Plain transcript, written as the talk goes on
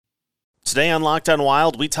Today on Locked On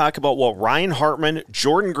Wild, we talk about what Ryan Hartman,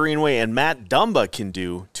 Jordan Greenway, and Matt Dumba can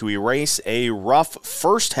do to erase a rough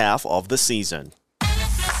first half of the season.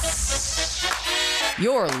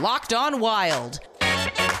 You're Locked On Wild,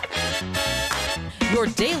 your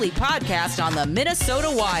daily podcast on the Minnesota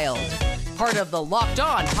Wild. Part of the Locked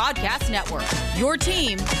On Podcast Network, your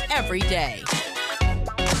team every day.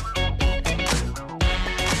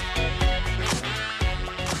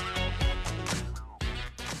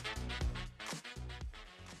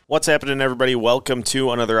 What's happening, everybody? Welcome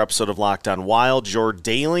to another episode of Locked On Wild, your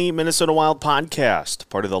daily Minnesota Wild podcast,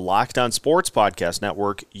 part of the Locked On Sports Podcast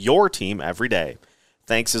Network, your team every day.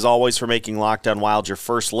 Thanks, as always, for making Locked On Wild your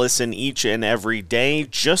first listen each and every day.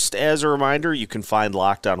 Just as a reminder, you can find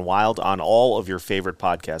Locked On Wild on all of your favorite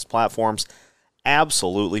podcast platforms,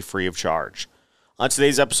 absolutely free of charge. On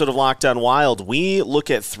today's episode of Locked On Wild, we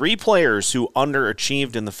look at three players who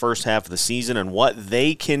underachieved in the first half of the season and what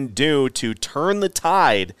they can do to turn the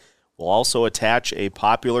tide. We'll also attach a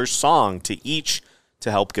popular song to each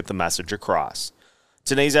to help get the message across.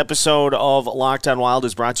 Today's episode of Locked On Wild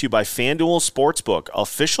is brought to you by FanDuel Sportsbook,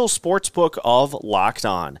 official sportsbook of Locked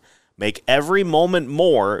On. Make every moment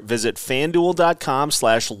more. Visit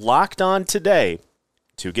FanDuel.com/LockedOn today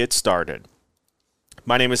to get started.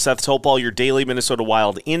 My name is Seth Topol, your daily Minnesota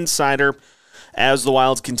Wild insider. As the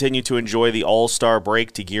Wilds continue to enjoy the All-Star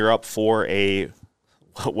break to gear up for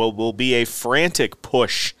what will be a frantic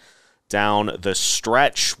push down the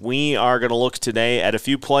stretch, we are going to look today at a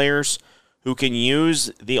few players who can use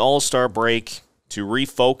the All-Star break to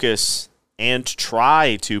refocus and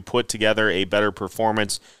try to put together a better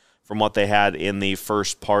performance from what they had in the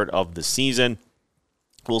first part of the season.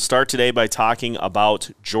 We'll start today by talking about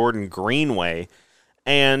Jordan Greenway.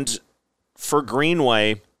 And for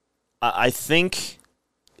Greenway, I think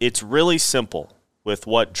it's really simple with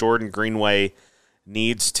what Jordan Greenway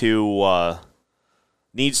needs to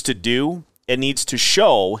do and needs to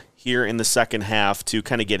show here in the second half to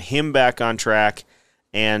kind of get him back on track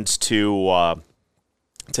and to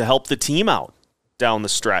help the team out down the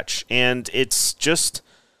stretch. And it's just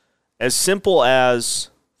as simple as,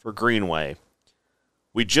 for Greenway,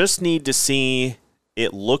 we just need to see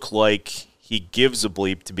it look like he gives a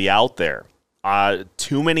bleep to be out there.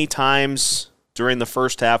 Too many times during the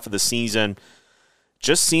first half of the season,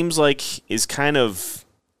 just seems like is kind of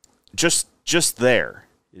just there.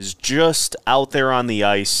 Is just out there on the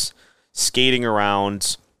ice, skating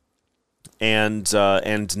around, and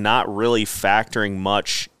not really factoring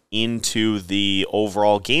much into the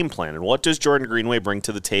overall game plan. And what does Jordan Greenway bring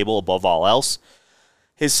to the table above all else?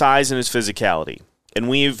 His size and his physicality. And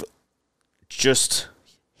we've just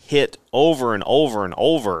hit over and over and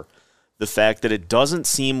over the fact that it doesn't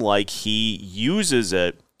seem like he uses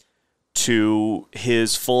it to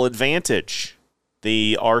his full advantage,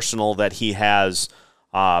 the arsenal that he has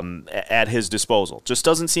at his disposal. Just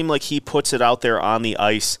doesn't seem like he puts it out there on the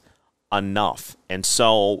ice enough. And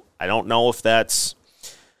so I don't know if that's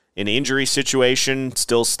an injury situation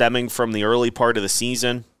still stemming from the early part of the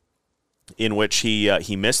season in which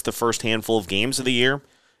he missed the first handful of games of the year,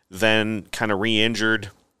 then kind of re-injured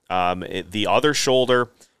the other shoulder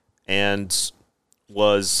and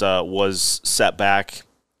was set back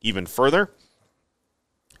even further.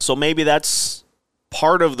 So maybe that's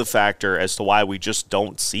part of the factor as to why we just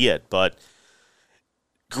don't see it. But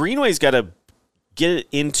Greenway's got to get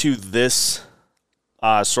into this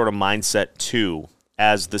sort of mindset too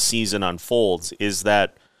as the season unfolds, is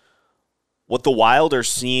that what the Wild are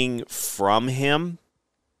seeing from him,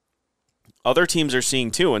 other teams are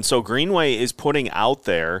seeing too. And so Greenway is putting out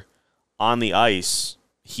there on the ice,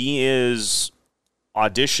 he is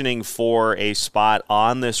auditioning for a spot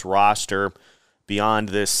on this roster beyond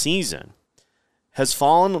this season, has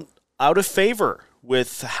fallen out of favor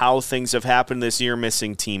with how things have happened this year,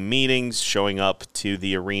 missing team meetings, showing up to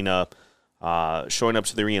the arena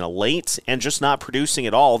late, and just not producing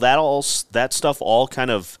at all. That stuff all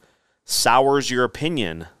kind of sours your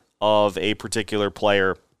opinion of a particular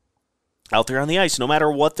player out there on the ice, no matter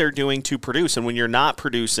what they're doing to produce. And when you're not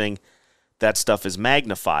producing, that stuff is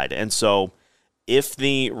magnified. And so if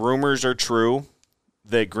the rumors are true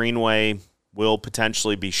that Greenway will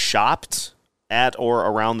potentially be shopped at or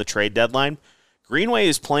around the trade deadline, Greenway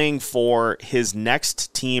is playing for his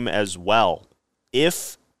next team as well.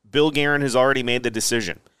 If Bill Guerin has already made the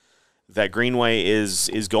decision that Greenway is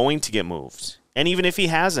going to get moved, and even if he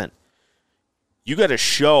hasn't, you got to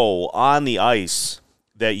show on the ice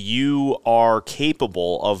that you are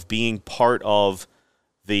capable of being part of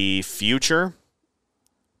the future,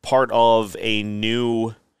 part of a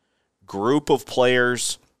new group of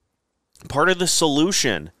players, part of the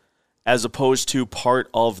solution as opposed to part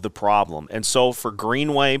of the problem. And so for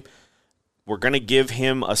Greenway, we're going to give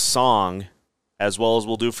him a song, as well as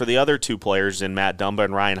we'll do for the other two players in Matt Dumba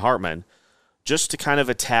and Ryan Hartman, just to kind of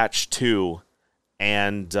attach to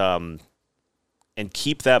and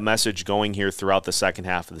keep that message going here throughout the second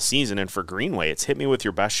half of the season. And for Greenway, it's hit me with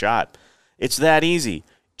your best shot. It's that easy.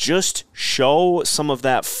 Just show some of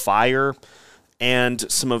that fire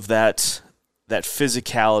and some of that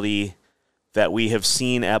physicality that we have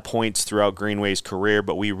seen at points throughout Greenway's career,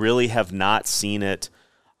 but we really have not seen it.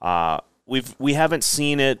 We haven't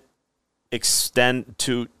seen it extend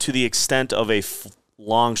to the extent of a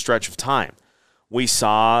long stretch of time. We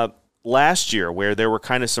saw last year where there were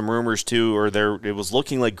kind of some rumors too, or it was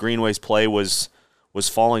looking like Greenway's play was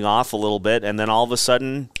falling off a little bit, and then all of a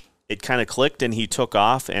sudden it kind of clicked and he took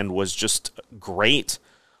off and was just great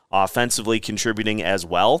offensively, contributing as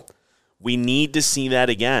well. We need to see that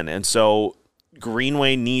again, and so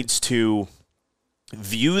Greenway needs to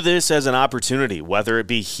view this as an opportunity, whether it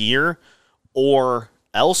be here or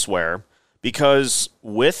elsewhere, because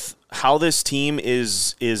with how this team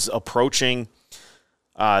is approaching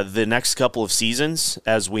the next couple of seasons,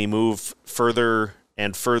 as we move further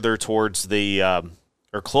and further towards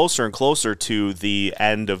or closer and closer to the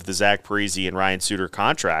end of the Zach Parise and Ryan Suter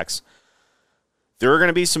contracts, there are going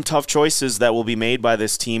to be some tough choices that will be made by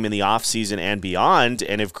this team in the offseason and beyond.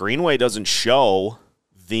 And if Greenway doesn't show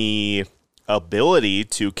the ability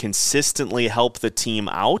to consistently help the team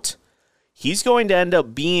out, he's going to end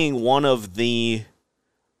up being one of the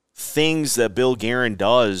things that Bill Guerin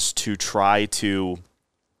does to try to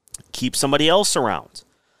keep somebody else around.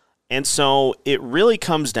 And so it really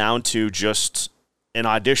comes down to just an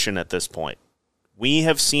audition at this point. We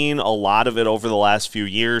have seen a lot of it over the last few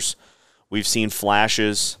years. We've seen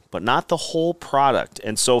flashes, but not the whole product.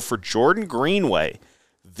 And so for Jordan Greenway,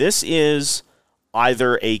 this is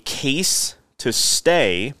either a case to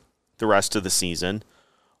stay the rest of the season,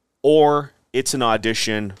 or it's an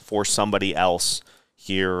audition for somebody else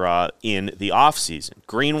here in the offseason.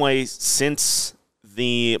 Greenway, since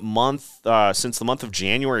the month of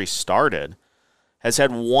January started, has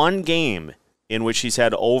had one game in which he's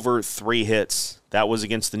had over 3 hits. That was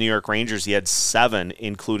against the New York Rangers. He had 7,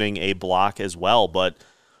 including a block as well. But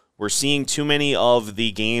we're seeing too many of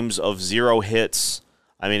the games of 0 hits.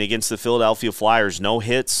 I mean, against the Philadelphia Flyers, no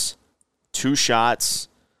hits, 2 shots,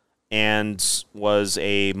 and was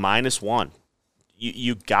a -1.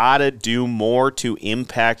 You got to do more to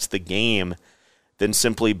impact the game than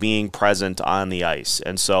simply being present on the ice.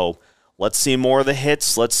 And so let's see more of the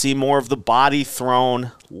hits. Let's see more of the body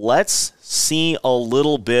thrown. Let's see a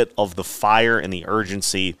little bit of the fire and the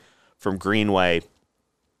urgency from Greenway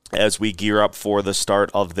as we gear up for the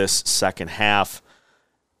start of this second half.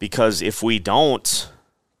 Because if we don't,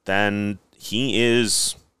 then he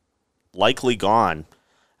is likely gone,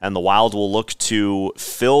 and the Wild will look to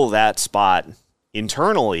fill that spot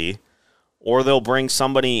internally, or they'll bring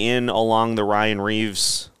somebody in along the Ryan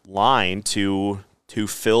Reeves line to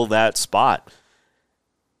fill that spot.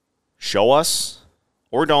 Show us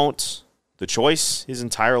or don't. The choice is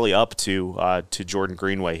entirely up to Jordan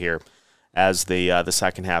Greenway here as the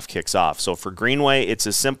second half kicks off. So for Greenway, it's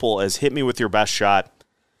as simple as hit me with your best shot,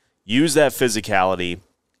 use that physicality,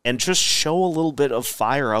 and just show a little bit of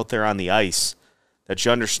fire out there on the ice, that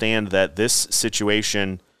you understand that this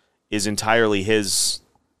situation is entirely his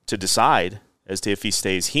to decide as to if he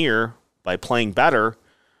stays here by playing better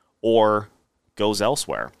or goes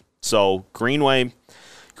elsewhere. So Greenway,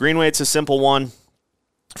 it's a simple one.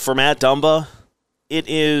 For Matt Dumba, it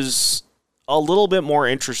is a little bit more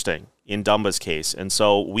interesting in Dumba's case. And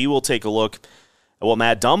so we will take a look at what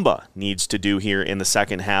Matt Dumba needs to do here in the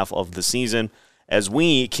second half of the season as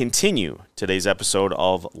we continue today's episode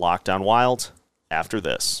of Locked On Wild after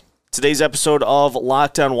this. Today's episode of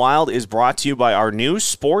Locked On Wild is brought to you by our new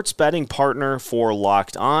sports betting partner for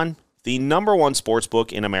Locked On, the #1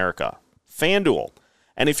 sportsbook in America, FanDuel.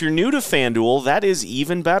 And if you're new to FanDuel, that is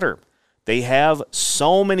even better. They have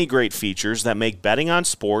so many great features that make betting on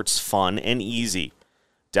sports fun and easy.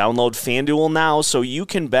 Download FanDuel now so you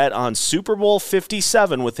can bet on Super Bowl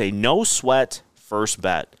 57 with a no-sweat first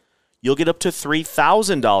bet. You'll get up to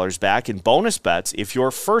 $3,000 back in bonus bets if your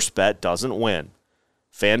first bet doesn't win.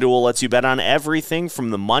 FanDuel lets you bet on everything from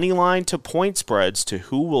the money line to point spreads to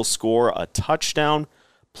who will score a touchdown,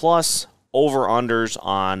 plus over-unders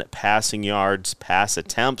on passing yards, pass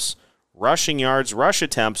attempts, rushing yards, rush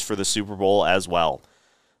attempts for the Super Bowl as well.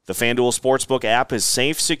 The FanDuel Sportsbook app is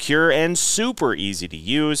safe, secure, and super easy to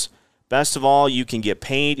use. Best of all, you can get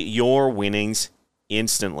paid your winnings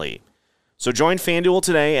instantly. So join FanDuel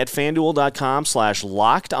today at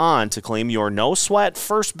FanDuel.com/LockedOn to claim your no-sweat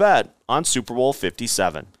first bet on Super Bowl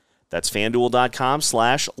 57. That's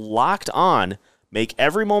FanDuel.com/LockedOn. Make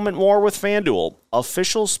every moment more with FanDuel,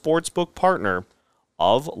 official sportsbook partner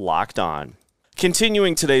of Locked On.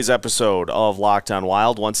 Continuing today's episode of Locked On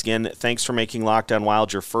Wild, once again, thanks for making Locked On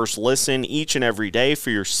Wild your first listen each and every day. For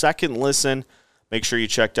your second listen, make sure you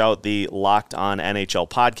checked out the Locked On NHL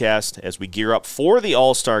podcast as we gear up for the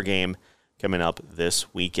All-Star Game coming up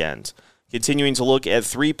this weekend. Continuing to look at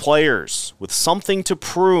three players with something to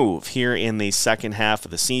prove here in the second half of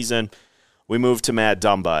the season, we move to Matt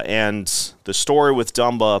Dumba. And the story with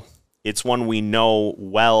Dumba, it's one we know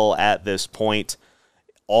well at this point.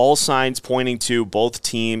 All signs pointing to both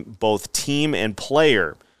team and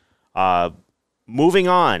player moving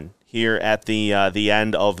on here at the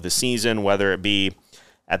end of the season, whether it be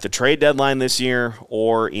at the trade deadline this year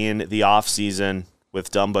or in the offseason, with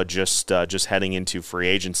Dumba just heading into free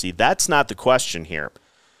agency. That's not the question here.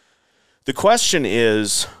 The question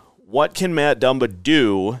is, what can Matt Dumba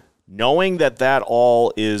do, knowing that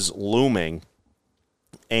all is looming,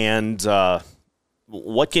 and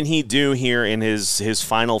what can he do here in his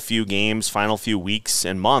final few games, final few weeks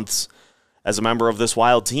and months as a member of this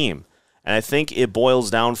Wild team? And I think it boils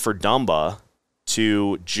down for Dumba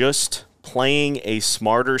to just playing a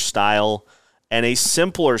smarter style and a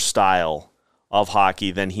simpler style of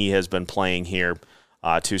hockey than he has been playing here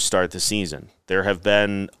to start the season. There have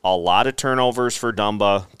been a lot of turnovers for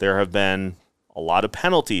Dumba. There have been a lot of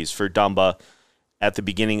penalties for Dumba at the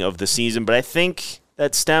beginning of the season, but I think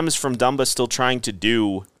that stems from Dumba still trying to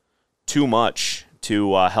do too much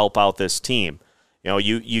to help out this team. You know,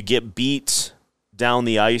 you get beat down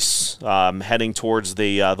the ice heading towards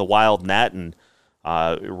the Wild net, and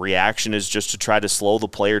reaction is just to try to slow the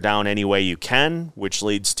player down any way you can, which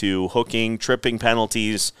leads to hooking, tripping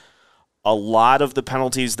penalties. A lot of the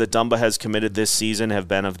penalties that Dumba has committed this season have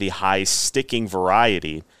been of the high sticking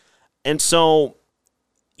variety. And so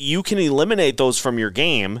you can eliminate those from your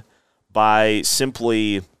game by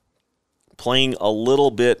simply playing a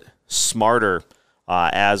little bit smarter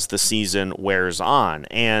as the season wears on.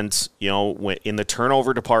 And, you know, in the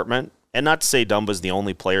turnover department, and not to say Dumba's the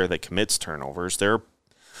only player that commits turnovers. There are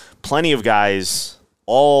plenty of guys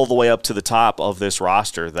all the way up to the top of this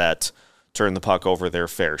roster that turn the puck over their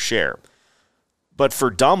fair share. But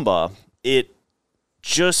for Dumba, it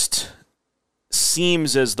just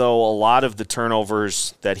seems as though a lot of the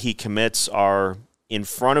turnovers that he commits are in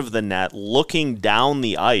front of the net, looking down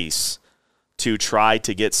the ice to try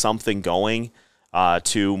to get something going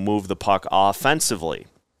to move the puck offensively.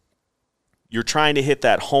 You're trying to hit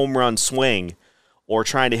that home run swing or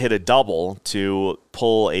trying to hit a double, to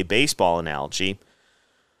pull a baseball analogy.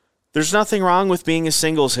 There's nothing wrong with being a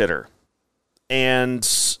singles hitter. And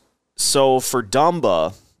so for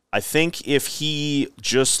Dumba, I think if he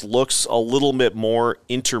just looks a little bit more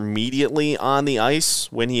intermediately on the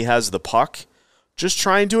ice when he has the puck, just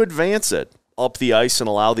trying to advance it up the ice and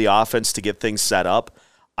allow the offense to get things set up,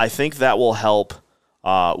 I think that will help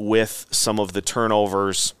with some of the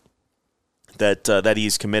turnovers that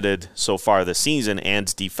he's committed so far this season.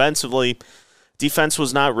 And defensively, defense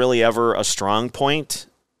was not really ever a strong point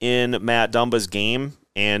in Matt Dumba's game.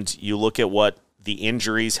 And you look at what the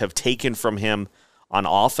injuries have taken from him on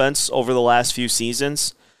offense over the last few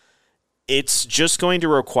seasons, it's just going to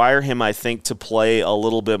require him, I think, to play a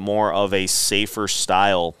little bit more of a safer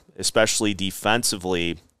style, especially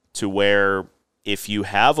defensively, to where if you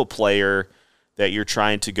have a player that you're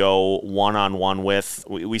trying to go one-on-one with.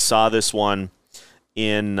 We saw this one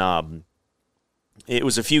in it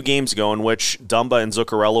was a few games ago in which Dumba and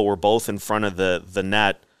Zuccarello were both in front of the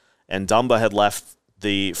net, and Dumba had left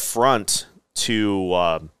the front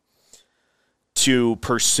to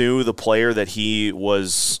pursue the player that he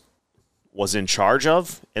was in charge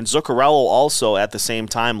of, and Zuccarello also at the same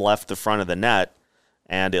time left the front of the net,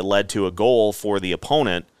 and it led to a goal for the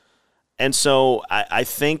opponent. And so I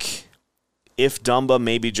think if Dumba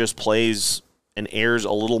maybe just plays and errs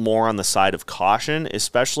a little more on the side of caution,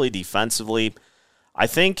 especially defensively, I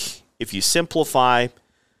think if you simplify,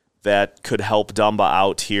 that could help Dumba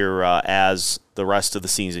out here as the rest of the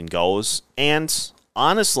season goes. And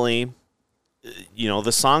honestly, you know,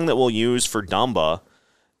 the song that we'll use for Dumba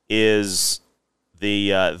is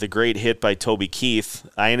the great hit by Toby Keith,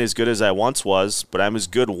 "I Ain't As Good As I Once Was, But I'm As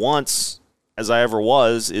Good Once As I Ever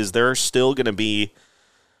Was." Is there still going to be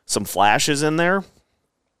some flashes in there?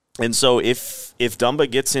 And so if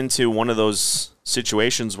Dumba gets into one of those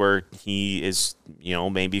situations where he is, you know,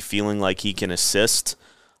 maybe feeling like he can assist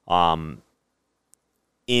on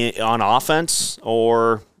offense,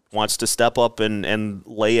 or wants to step up and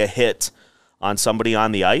lay a hit on somebody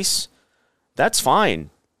on the ice, that's fine.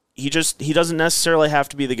 He doesn't necessarily have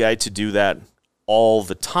to be the guy to do that all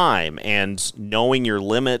the time. And knowing your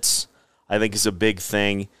limits, I think, is a big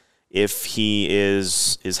thing. If he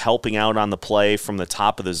is helping out on the play from the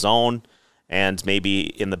top of the zone and maybe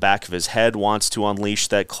in the back of his head wants to unleash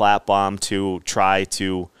that clap bomb to try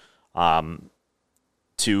to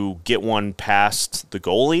get one past the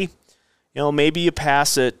goalie, maybe you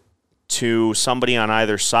pass it to somebody on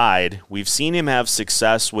either side. We've seen him have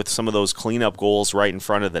success with some of those cleanup goals right in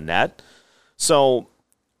front of the net. So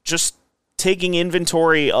just taking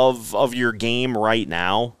inventory of your game right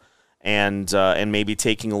now and maybe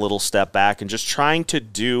taking a little step back and just trying to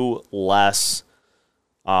do less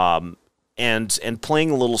and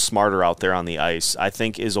playing a little smarter out there on the ice, I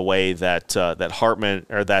think, is a way that Hartman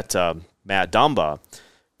or that Matt Dumba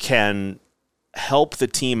can help the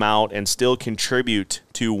team out and still contribute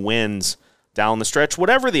to wins down the stretch,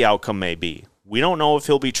 whatever the outcome may be. We don't know if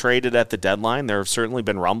he'll be traded at the deadline. There have certainly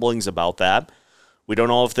been rumblings about that. We don't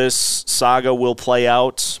know if this saga will play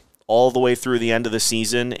out all the way through the end of the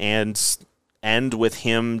season and end with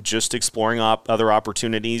him just exploring other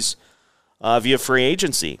opportunities via free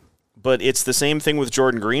agency. But it's the same thing with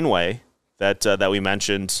Jordan Greenway that we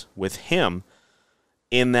mentioned with him,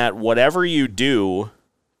 in that whatever you do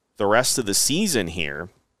the rest of the season here,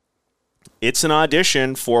 it's an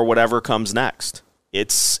audition for whatever comes next.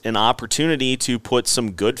 It's an opportunity to put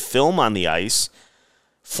some good film on the ice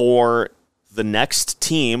for the next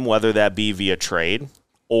team, whether that be via trade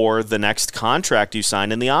or the next contract you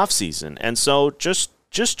sign in the offseason. And so just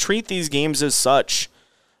treat these games as such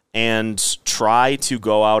and try to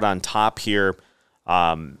go out on top here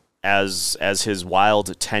as his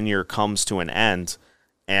Wild tenure comes to an end.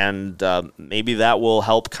 And maybe that will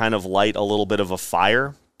help kind of light a little bit of a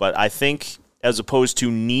fire. But I think as opposed to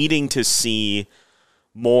needing to see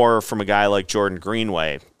more from a guy like Jordan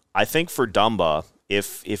Greenway, I think for Dumba,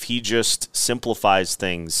 if he just simplifies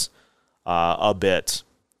things a bit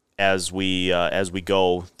as we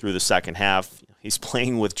go through the second half, he's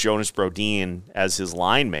playing with Jonas Brodin as his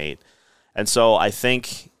line mate. And so I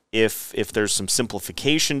think if there's some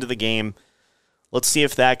simplification to the game, let's see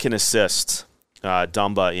if that can assist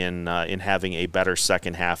Dumba in having a better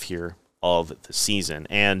second half here of the season.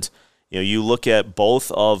 And you look at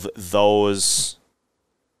both of those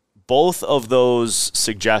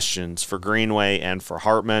suggestions for Greenway and for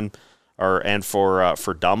Hartman, and for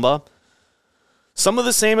Dumba. Some of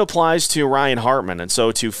the same applies to Ryan Hartman. And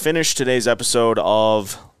so to finish today's episode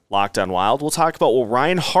of Locked On Wild, we'll talk about what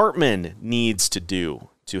Ryan Hartman needs to do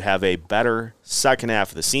to have a better second half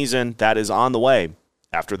of the season. That is on the way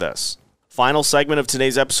after this. Final segment of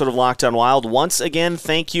today's episode of Locked On Wild. Once again,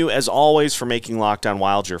 thank you, as always, for making Locked On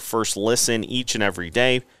Wild your first listen each and every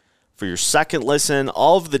day. For your second listen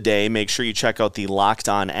of the day, make sure you check out the Locked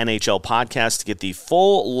On NHL podcast to get the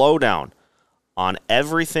full lowdown on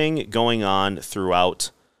everything going on throughout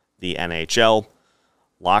the NHL.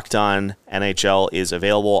 Locked On NHL is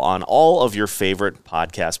available on all of your favorite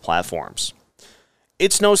podcast platforms.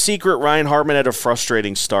 It's no secret Ryan Hartman had a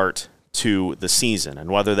frustrating start to the season, and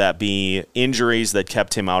whether that be injuries that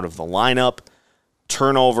kept him out of the lineup,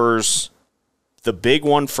 turnovers, the big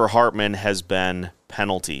one for Hartman has been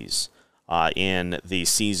penalties in the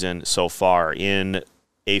season so far. In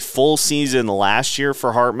a full season last year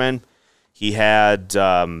for Hartman, he had,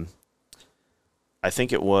 I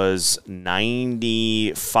think it was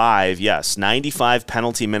 95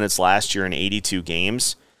 penalty minutes last year in 82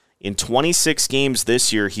 games. In 26 games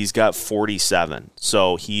this year, he's got 47.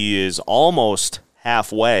 So he is almost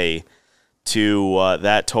halfway to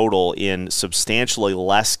that total in substantially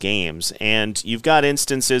less games. And you've got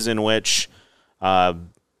instances in which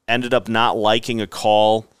ended up not liking a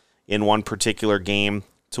call in one particular game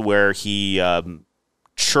to where he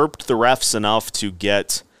chirped the refs enough to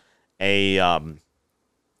get a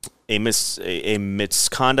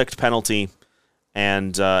misconduct penalty,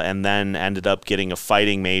 and then ended up getting a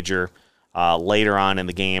fighting major later on in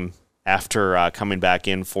the game after coming back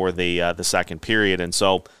in for the second period. And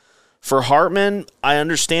so for Hartman, I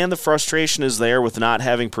understand the frustration is there with not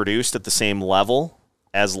having produced at the same level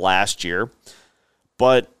as last year,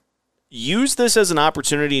 but use this as an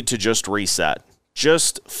opportunity to just reset.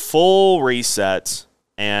 Just full reset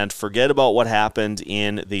and forget about what happened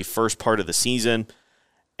in the first part of the season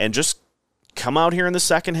and just come out here in the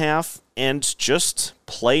second half and just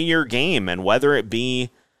play your game. And whether it be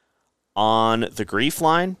on the grief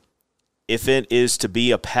line, if it is to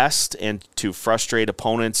be a pest and to frustrate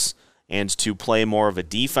opponents and to play more of a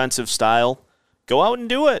defensive style, go out and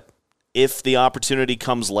do it. If the opportunity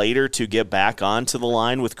comes later to get back onto the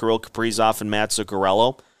line with Kirill Kaprizov and Matt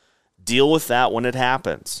Zuccarello, deal with that when it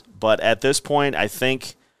happens. But at this point, I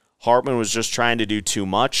think Hartman was just trying to do too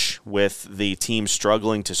much with the team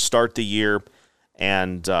struggling to start the year,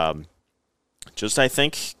 and just, I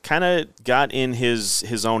think, kind of got in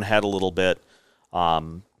his own head a little bit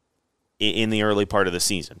in the early part of the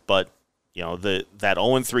season. But, that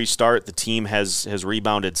 0-3 start, the team has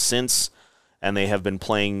rebounded since, and they have been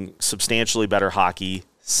playing substantially better hockey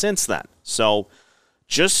since then. So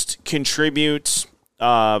just contribute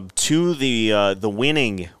to the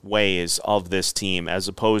winning ways of this team, as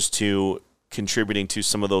opposed to contributing to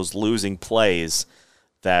some of those losing plays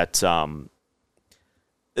that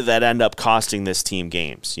end up costing this team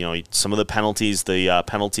games. Some of the penalties, the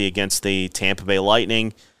penalty against the Tampa Bay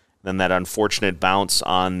Lightning, then that unfortunate bounce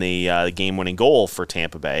on the game-winning goal for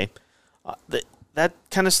Tampa Bay. That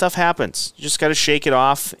kind of stuff happens. You just got to shake it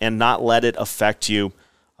off and not let it affect you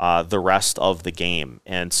the rest of the game.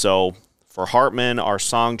 And so for Hartman, our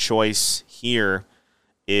song choice here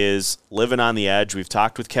is Living on the Edge. We've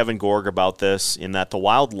talked with Kevin Gorg about this, in that the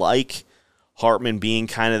Wild like Hartman being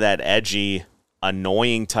kind of that edgy,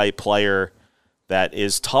 annoying type player that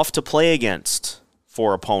is tough to play against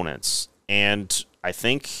for opponents. And I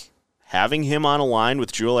think having him on a line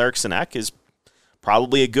with Joel Eriksson Ek is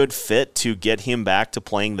probably a good fit to get him back to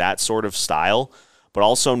playing that sort of style, but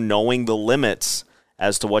also knowing the limits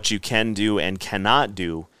as to what you can do and cannot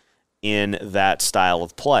do in that style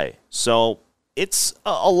of play. So it's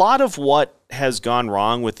a lot of what has gone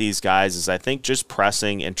wrong with these guys is, I think, just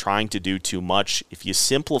pressing and trying to do too much. If you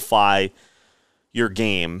simplify your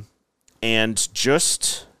game and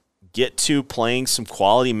just get to playing some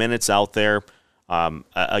quality minutes out there,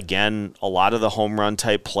 again, a lot of the home run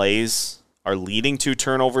type plays are leading to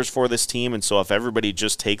turnovers for this team. And so if everybody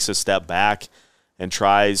just takes a step back and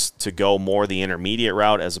tries to go more the intermediate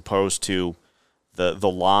route, as opposed to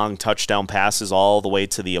the long touchdown passes all the way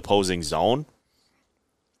to the opposing zone,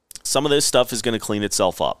 some of this stuff is going to clean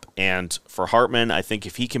itself up. And for Hartman, I think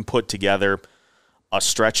if he can put together a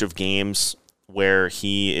stretch of games where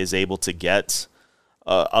he is able to get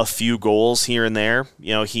a few goals here and there.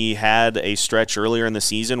 He had a stretch earlier in the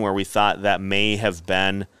season where we thought that may have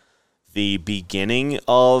been the beginning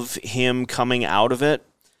of him coming out of it,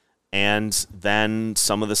 and then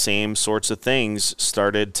some of the same sorts of things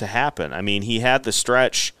started to happen. I mean, he had the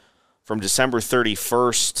stretch from December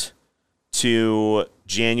 31st to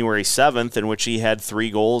January 7th in which he had 3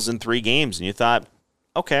 goals in 3 games, and you thought,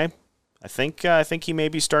 okay, I think he may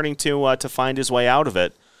be starting to find his way out of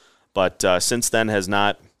it. But since then has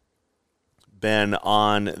not been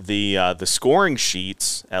on the scoring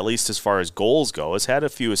sheets, at least as far as goals go. Has had a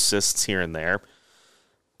few assists here and there,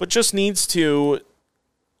 but just needs to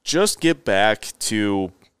just get back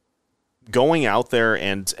to going out there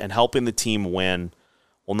and helping the team win,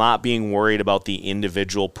 while not being worried about the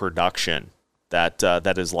individual production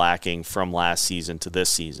that is lacking from last season to this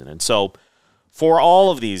season. And so for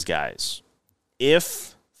all of these guys,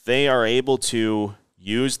 if they are able to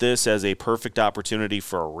use this as a perfect opportunity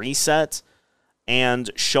for a reset and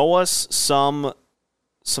show us some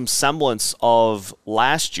semblance of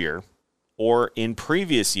last year, or in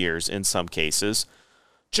previous years in some cases,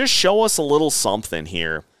 just show us a little something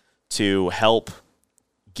here to help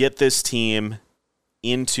get this team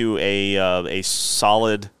into a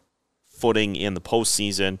solid footing in the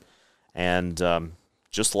postseason, and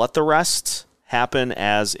just let the rest happen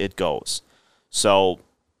as it goes. So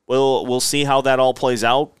we'll see how that all plays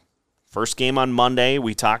out. First game on Monday.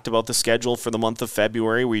 We talked about the schedule for the month of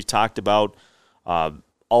February. We talked about a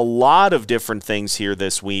lot of different things here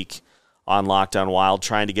this week on Locked On Wild,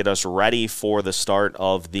 trying to get us ready for the start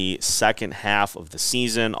of the second half of the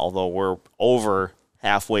season, although we're over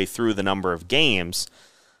halfway through the number of games.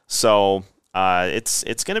 So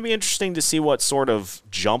it's going to be interesting to see what sort of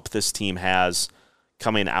jump this team has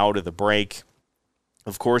coming out of the break.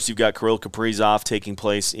 Of course, you've got Kirill Kaprizov taking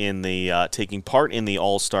part in the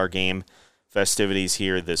All-Star Game festivities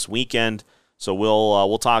here this weekend. So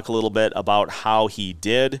we'll talk a little bit about how he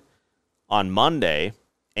did on Monday,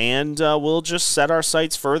 and we'll just set our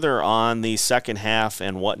sights further on the second half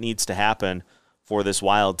and what needs to happen for this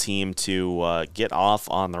Wild team to get off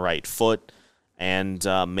on the right foot and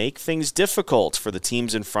make things difficult for the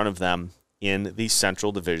teams in front of them in the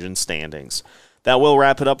Central Division standings. That will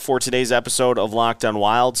wrap it up for today's episode of Locked On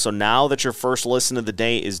Wild. So now that your first listen of the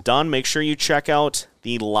day is done, make sure you check out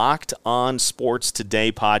the Locked On Sports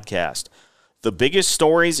Today podcast. The biggest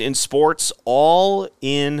stories in sports all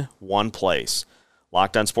in one place.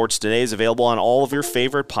 Locked On Sports Today is available on all of your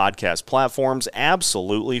favorite podcast platforms,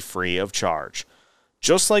 absolutely free of charge.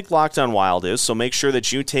 Just like Locked On Wild is, so make sure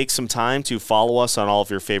that you take some time to follow us on all of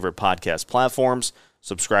your favorite podcast platforms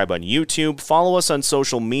Subscribe on YouTube, follow us on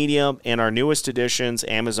social media, and our newest additions,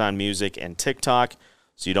 Amazon Music and TikTok,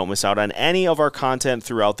 so you don't miss out on any of our content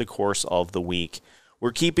throughout the course of the week.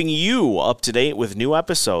 We're keeping you up to date with new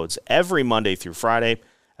episodes every Monday through Friday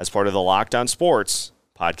as part of the Locked On Sports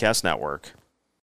Podcast Network.